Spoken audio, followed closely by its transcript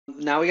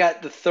Now we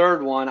got the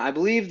third one. I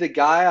believe the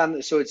guy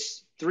on so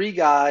it's three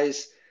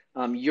guys.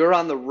 You're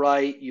on the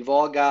right. You've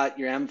all got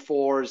your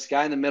M4s. The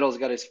guy in the middle's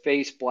got his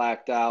face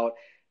blacked out,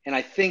 and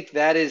I think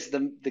that is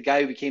the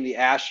guy who became the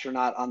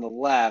astronaut on the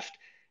left.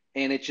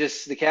 And it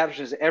just the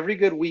caption is every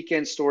good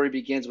weekend story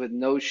begins with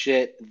no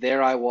shit.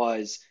 There I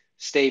was.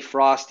 Stay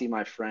frosty,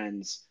 my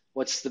friends.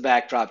 What's the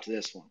backdrop to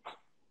this one?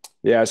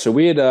 Yeah, so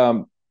we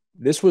had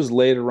this was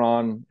later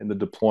on in the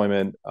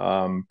deployment,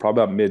 probably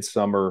about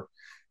midsummer,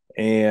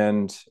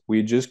 and we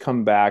had just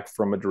come back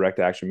from a direct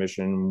action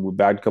mission. We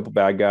bagged a couple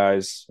bad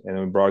guys, and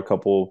then we brought a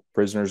couple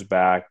prisoners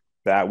back.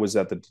 That was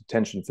at the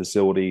detention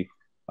facility,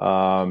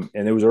 and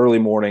it was early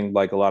morning,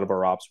 like a lot of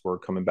our ops were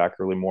coming back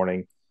early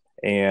morning,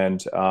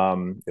 and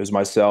it was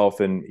myself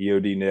and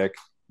EOD Nick,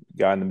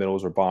 guy in the middle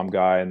was our bomb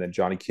guy, and then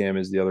Jonny Kim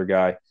is the other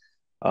guy.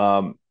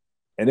 Um,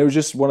 and it was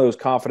just one of those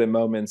confident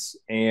moments.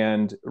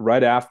 And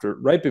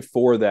right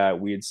before that,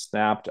 we had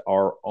snapped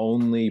our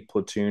only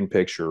platoon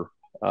picture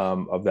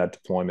of that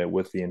deployment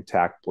with the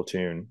intact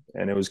platoon,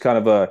 and that was kind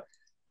of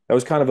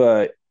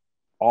a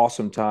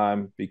awesome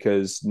time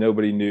because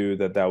nobody knew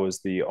that that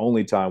was the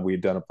only time we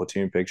had done a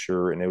platoon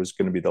picture, and it was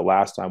going to be the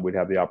last time we'd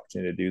have the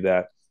opportunity to do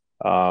that.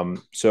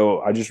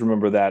 So I just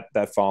remember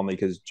that fondly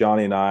because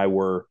Johnny and I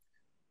were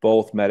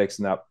both medics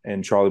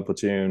in Charlie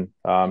platoon.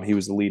 He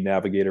was the lead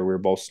navigator. We were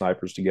both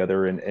snipers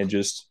together, and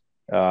just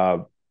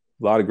a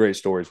lot of great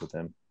stories with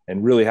him.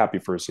 And really happy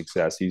for his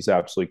success. He's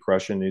absolutely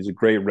crushing. He's a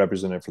great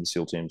representative for the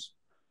SEAL teams.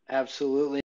 Absolutely.